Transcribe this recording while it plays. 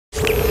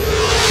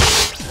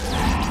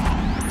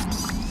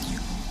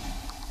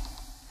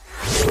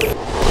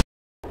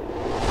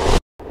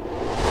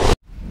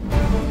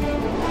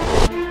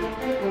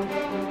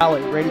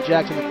Brady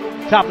Jackson,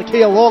 top of the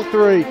key, a long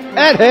three,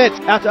 and hits.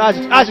 Out to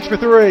Isaacs. Isaacs for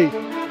three.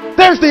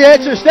 There's the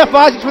answer. Steph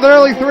Isaacs with an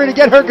early three to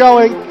get her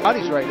going.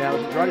 Andrade's right now.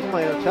 Andrade's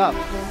playing up tough.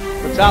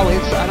 Vitale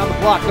inside on the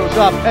block, goes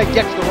up and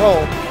gets the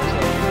roll.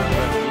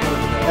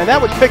 And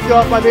that was picked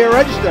up by Mia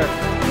Register.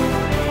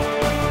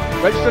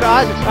 Register to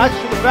Isaacs.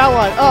 Isaacs from the foul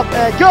line, up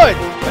and good.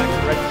 Back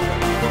to Register.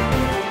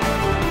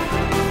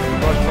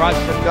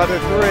 Process another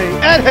three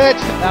and hits.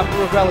 After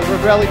Ravelli.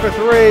 Ravelli for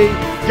three.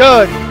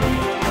 Good.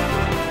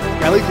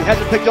 Galisi has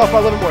it picked off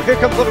by Livermore. Here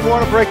comes Livermore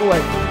on a breakaway.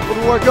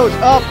 Livermore goes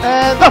up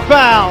and the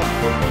foul.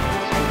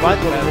 Finds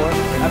Livermore.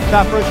 At the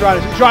top for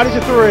Andrade. Andrade's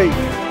a three.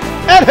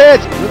 And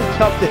hits. Really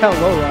tough down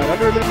low ride.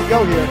 Under a minute to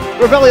go here.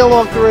 Ravelli a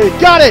long three.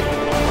 Got it.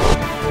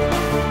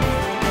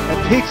 And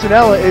Pete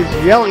Sanella is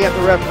yelling at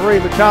the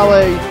referee.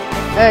 Vitale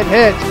and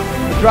hits.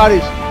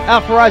 Andrade's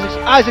out for Isaacs.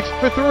 Isaacs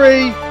for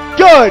three.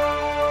 Good.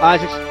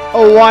 Isaacs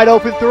a wide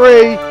open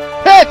three.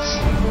 Hits.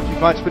 She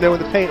finds Spinu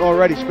in the paint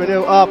already.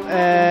 Spinu up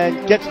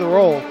and gets the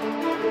roll.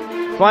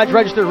 Finds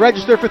Register.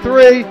 Register for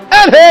three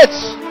and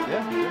hits.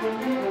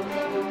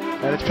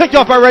 And it's picked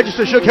off by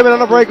Register. She'll come in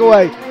on a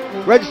breakaway.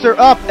 Register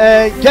up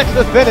and gets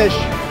the finish.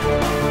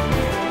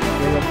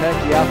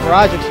 Penke out for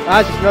Isaacs.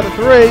 Isaacs another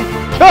three.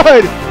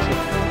 Good.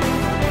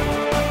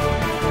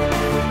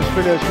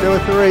 Spinu a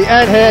three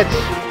and hits.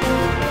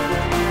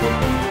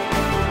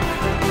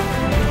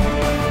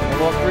 The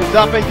long three's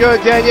up and good.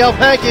 Danielle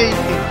Penke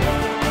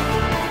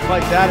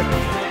fights at it.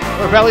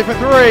 Ravelli for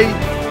three.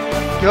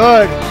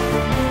 Good.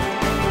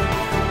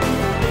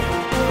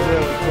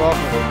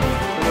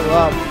 Spinu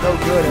up. No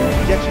good.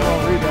 And gets you on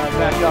rebound.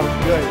 Back up.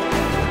 Good.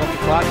 Off the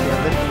clock here. A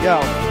minute to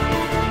go.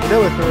 Spinu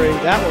a three.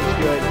 That one's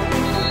good.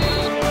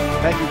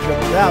 Penke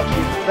dribbles out.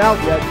 She hasn't fouled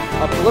yet.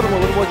 Up to Livermore.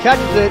 Livermore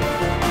catches it.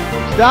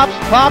 Stops,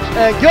 pops,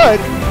 and good.